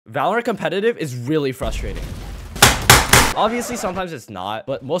Valorant competitive is really frustrating. Obviously, sometimes it's not,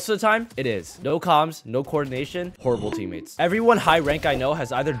 but most of the time, it is. No comms, no coordination, horrible teammates. Everyone high rank I know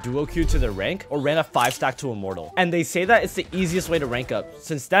has either duo queued to their rank or ran a 5-stack to immortal. And they say that it's the easiest way to rank up,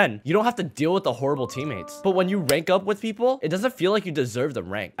 since then, you don't have to deal with the horrible teammates. But when you rank up with people, it doesn't feel like you deserve the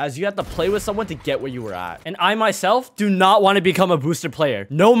rank, as you have to play with someone to get where you were at. And I myself do not want to become a booster player,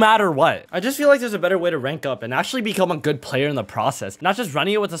 no matter what. I just feel like there's a better way to rank up and actually become a good player in the process, not just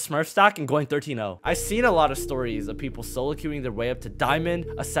running it with a smurf stack and going 13-0. I've seen a lot of stories of people solo queuing their way up to diamond,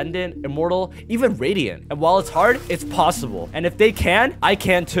 ascendant, immortal, even radiant. And while it's hard, it's possible. And if they can, I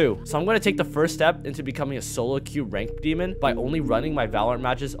can too. So I'm going to take the first step into becoming a solo queue ranked demon by only running my Valorant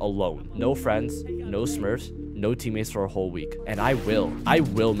matches alone. No friends, no smurfs, no teammates for a whole week. And I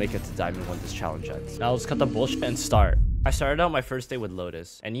will make it to diamond when this challenge ends. Now let's cut the bullshit and start. I started out my first day with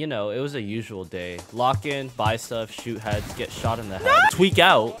Lotus, and you know, it was a usual day. Lock in, buy stuff, shoot heads, get shot in the head. Tweak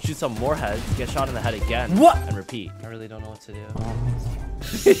out, shoot some more heads, get shot in the head again. What? And repeat. I really don't know what to do.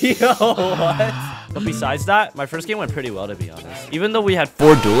 Yo, what? But besides that, my first game went pretty well, to be honest. Even though we had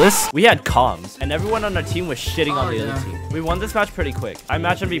 4 duelists, we had comms, and everyone on our team was shitting on the other team. We won this match pretty quick. I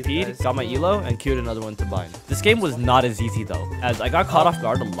match MVP'd, got my elo, and queued another one to bind. This game was not as easy though, as I got caught off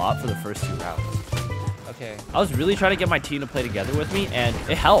guard a lot for the first 2 rounds. Okay. I was really trying to get my team to play together with me, and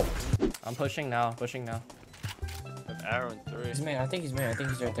it helped. I'm pushing now. Pushing now. With arrow in 3. He's main. I think he's main. I think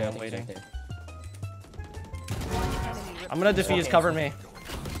he's right there. I'm waiting. I'm gonna defuse. Cover me.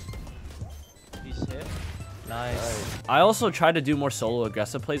 He's hit. Nice. I also tried to do more solo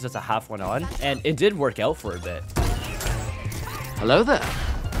aggressive plays as a half went on, and it did work out for a bit. Hello there.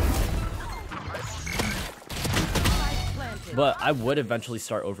 But I would eventually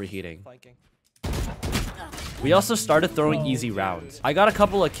start overheating. We also started throwing easy rounds. I got a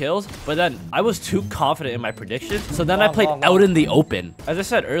couple of kills, but then I was too confident in my prediction, so then I played out in the open. As I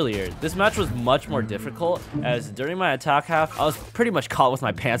said earlier, this match was much more difficult, as during my attack half, I was pretty much caught with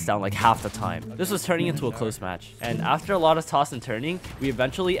my pants down like half the time. This was turning into a close match, and after a lot of toss and turning, we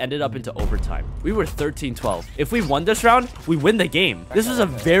eventually ended up into overtime. We were 13-12. If we won this round, we win the game. This was a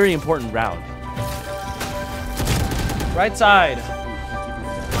very important round. Right side.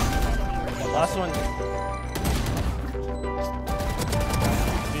 Last one.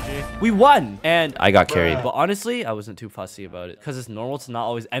 We won, and I got carried. But honestly, I wasn't too fussy about it, because it's normal to not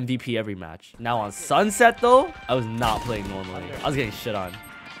always MVP every match. Now on Sunset, though, I was not playing normally. I was getting shit on.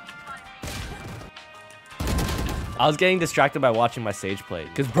 I was getting distracted by watching my Sage play,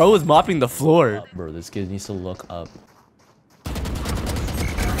 because bro was mopping the floor. Bro, this kid needs to look up.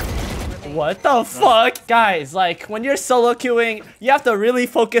 What the fuck? Guys, like, when you're solo queuing, you have to really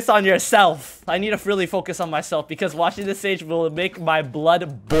focus on yourself. I need to really focus on myself because watching this stage will make my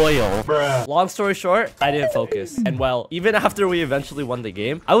blood boil. Bruh. Long story short, I didn't focus. And well, even after we eventually won the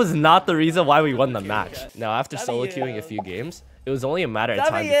game, I was not the reason why we won the match. Now, after solo queuing a few games, it was only a matter of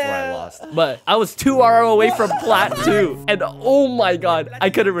time before I lost. But I was 2 RO away from plat 2. And oh my god,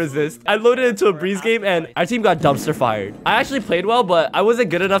 I couldn't resist. I loaded into a breeze game and our team got dumpster fired. I actually played well, but I wasn't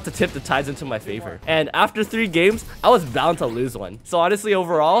good enough to tip the tides into my favor. And after 3 games, I was bound to lose one. So honestly,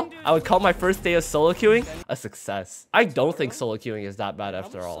 overall, I would call my first day of solo queuing a success. I don't think solo queuing is that bad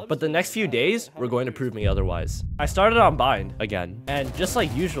after all. But the next few days, were going to prove me otherwise. I started on bind again. And just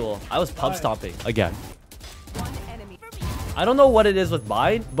like usual, I was pub stomping again. I don't know what it is with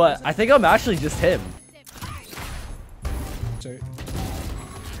mine, but I think I'm actually just him. Sorry.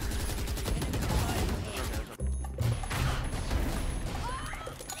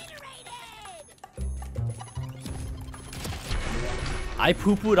 I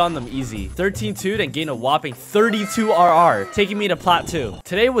poo-pooed on them easy. 13-2'd and gained a whopping 32 RR, taking me to plat 2.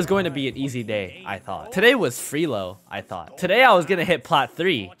 Today was going to be an easy day, I thought. Today was freelo, I thought. Today I was gonna hit plat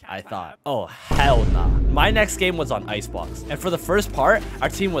 3, I thought. Oh, hell nah. My next game was on Icebox, and for the first part, our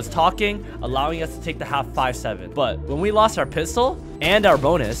team was talking, allowing us to take the half 5-7. But when we lost our pistol and our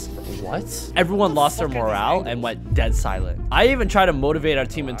bonus, what? Everyone lost their morale and went dead silent. I even tried to motivate our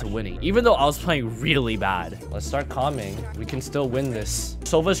team into winning, even though I was playing really bad. Let's start calming. We can still win this.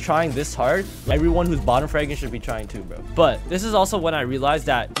 Sova's trying this hard. Everyone who's bottom fragging should be trying too, bro. But this is also when I realized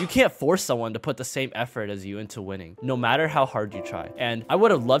that you can't force someone to put the same effort as you into winning, no matter how hard you try. And I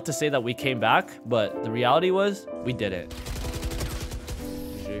would have loved to say that we came back, but the reality was we didn't.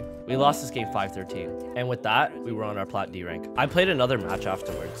 We lost this game 5-13, and with that, we were on our plat D rank. I played another match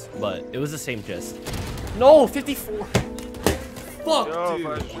afterwards, but it was the same gist. No, 54. Fuck,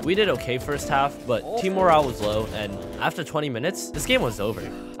 dude. We did okay first half, but team morale was low, and after 20 minutes, this game was over.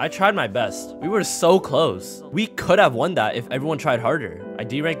 I tried my best. We were so close. We could have won that if everyone tried harder. I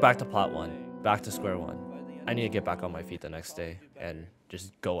D-ranked back to plat 1, back to square one. I need to get back on my feet the next day and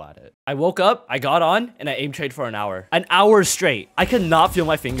just go at it. I woke up, I got on, and I aim trade for an hour. An hour straight. I could not feel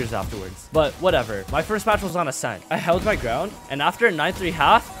my fingers afterwards. But whatever. My first match was on Ascent. I held my ground, and after a 9-3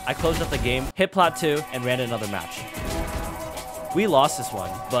 half, I closed up the game, hit plat 2, and ran another match. We lost this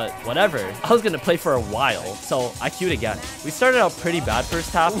one, but whatever. I was gonna play for a while, so I queued again. We started out pretty bad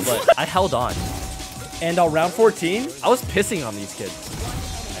first half, but I held on. And on round 14, I was pissing on these kids.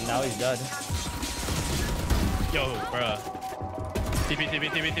 And now he's dead. Yo, bruh. TP.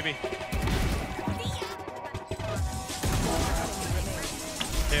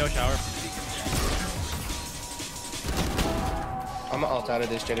 KO shower. I'm gonna ult out of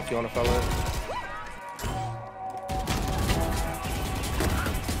this, Jet, if you wanna follow it.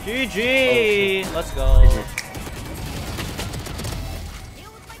 GG! Oh, let's go.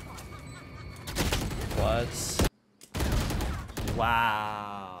 What?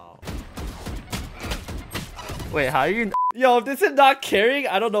 Wow. Wait, how are you? Yo, if this is not carrying,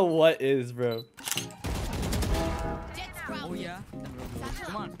 I don't know what is, bro. Oh yeah.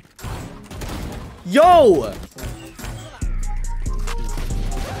 Come on. Yo!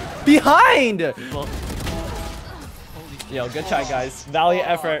 Behind! Yo, good try, guys. Valiant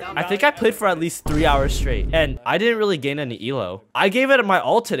effort. I think I played for at least 3 hours straight, and I didn't really gain any elo. I gave it my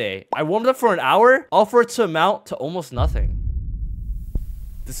all today. I warmed up for an hour, all for it to amount to almost nothing.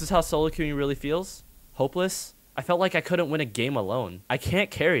 This is how solo queuing really feels? Hopeless? I felt like I couldn't win a game alone. I can't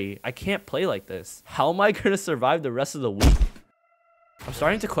carry. I can't play like this. How am I gonna survive the rest of the week? I'm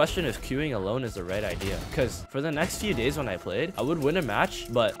starting to question if queuing alone is the right idea, because for the next few days when I played, I would win a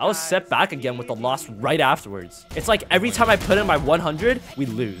match, but I was set back again with a loss right afterwards. It's like every time I put in my 100, we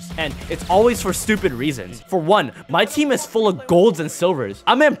lose, and it's always for stupid reasons. For one, my team is full of golds and silvers.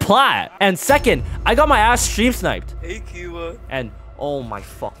 I'm in plat, and second, I got my ass stream sniped. Hey, Kiwa. And oh my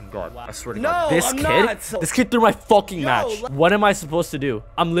fucking god, I swear to god, this kid threw my fucking match. What am I supposed to do?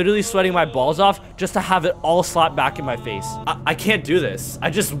 I'm literally sweating my balls off just to have it all slapped back in my face. I can't do this. I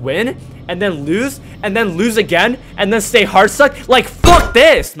just win and then lose again and then stay hard stuck. Like, fuck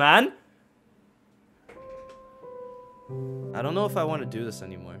this, man. I don't know if I want to do this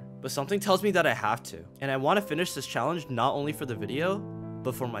anymore, but something tells me that I have to. And I want to finish this challenge not only for the video,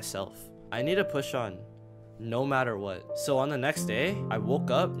 but for myself. I need to push on. No matter what. So on the next day, I woke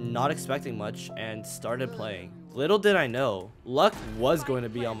up not expecting much and started playing. Little did I know, luck was going to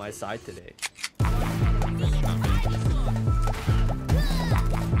be on my side today.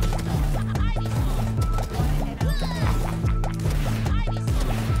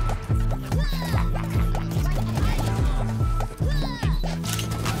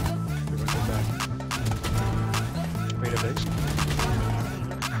 Wait a bit.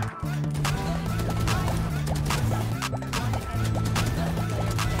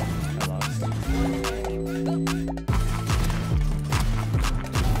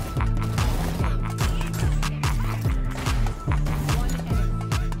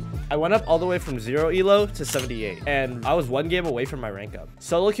 I went up all the way from 0 elo to 78, and I was 1 game away from my rank up.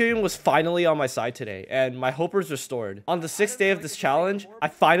 Solo queuing was finally on my side today, and my hope was restored. On the 6th day of this challenge, I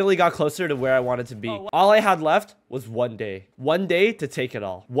finally got closer to where I wanted to be. All I had left was 1 day. 1 day to take it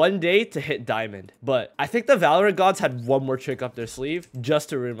all. 1 day to hit diamond. But I think the Valorant gods had one more trick up their sleeve just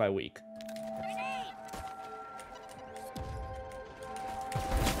to ruin my week.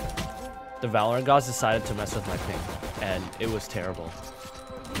 The Valorant gods decided to mess with my ping, and it was terrible.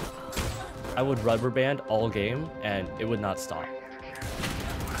 I would rubber band all game, and it would not stop.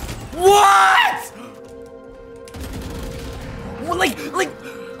 What? Like,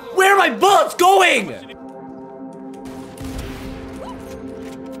 where are my bullets going?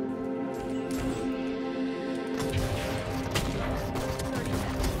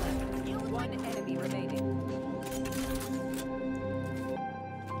 One enemy remaining.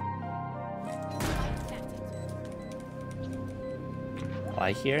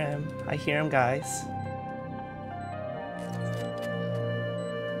 I hear him. I hear him, guys.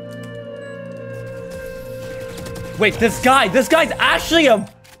 Wait, this guy's actually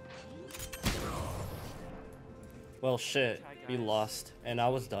a... Well, shit. We lost, and I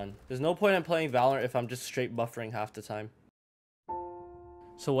was done. There's no point in playing Valorant if I'm just straight buffering half the time.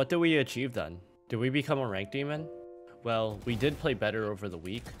 So what did we achieve then? Did we become a rank demon? Well, we did play better over the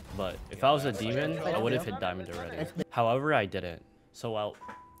week, but if I was a demon, I would have hit diamond already. However, I didn't. So, well,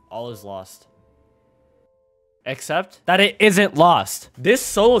 all is lost. Except that it isn't lost. This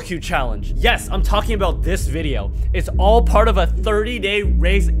solo queue challenge, yes, I'm talking about this video. It's all part of a 30-day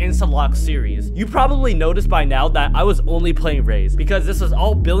Raze Insta-Lock series. You probably noticed by now that I was only playing Raze because this was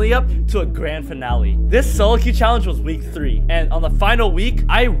all building up to a grand finale. This solo queue challenge was week 3, and on the final week,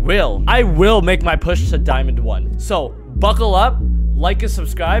 I will make my push to Diamond 1. So, buckle up. like and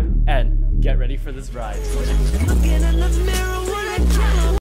subscribe, and get ready for this ride. Looking in the mirror.